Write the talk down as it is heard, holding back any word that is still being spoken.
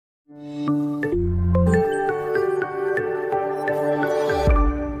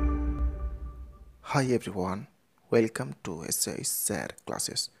Hi everyone, welcome to share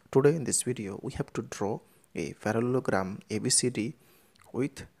classes. Today in this video we have to draw a parallelogram ABCD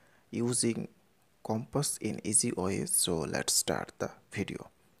with using compass in easy way. So let's start the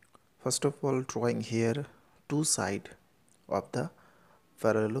video. First of all, drawing here two sides of the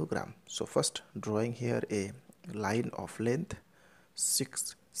parallelogram. So first drawing here a line of length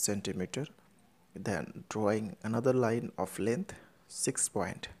 6 centimeter, then drawing another line of length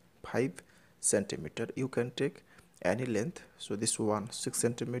 6.5 centimeter. You can take any length, so this one 6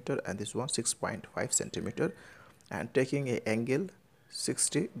 centimeter and this one 6.5 centimeter, and taking a angle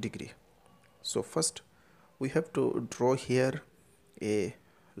 60 degree. So first we have to draw here a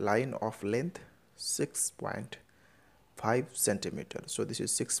line of length 6.5 centimeter. So this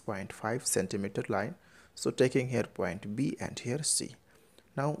is 6.5 centimeter line. So taking here point B and here C.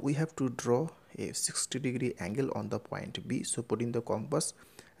 Now we have to draw a 60 degree angle on the point B. So putting the compass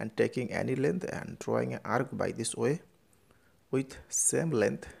and taking any length and drawing an arc by this way with same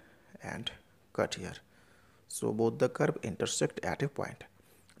length and cut here. So both the curve intersect at a point.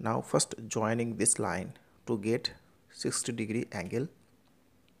 Now first joining this line to get 60 degree angle.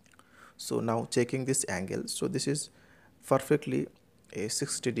 So now checking this angle, so this is perfectly a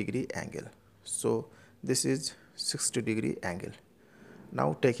 60 degree angle. So this is 60 degree angle.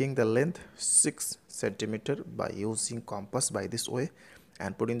 Now taking the length 6 centimeter by using compass by this way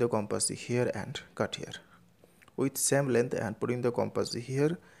and putting the compass here and cut here with same length and putting the compass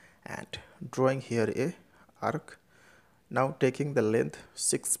here and drawing here a arc. Now taking the length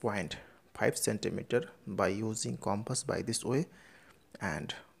 6.5 centimeter by using compass by this way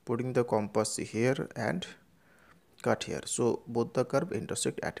and putting the compass here and cut here. So both the curve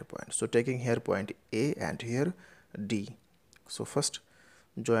intersect at a point. So taking here point A and here D. So first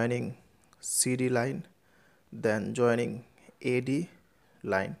joining CD line, then joining AD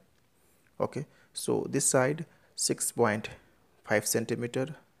line. Okay, so this side 6.5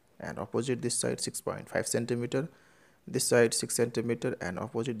 centimeter and opposite this side 6.5 centimeter, this side 6 centimeter and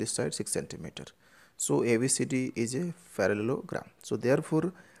opposite this side 6 centimeter. So ABCD is a parallelogram. So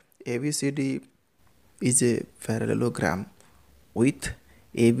therefore ABCD is a parallelogram with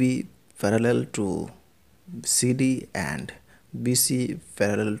AB parallel to CD and BC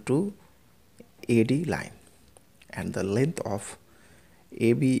parallel to AD line, and the length of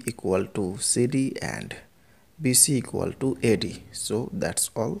AB equal to CD and BC equal to AD. So that's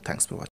all. Thanks for watching.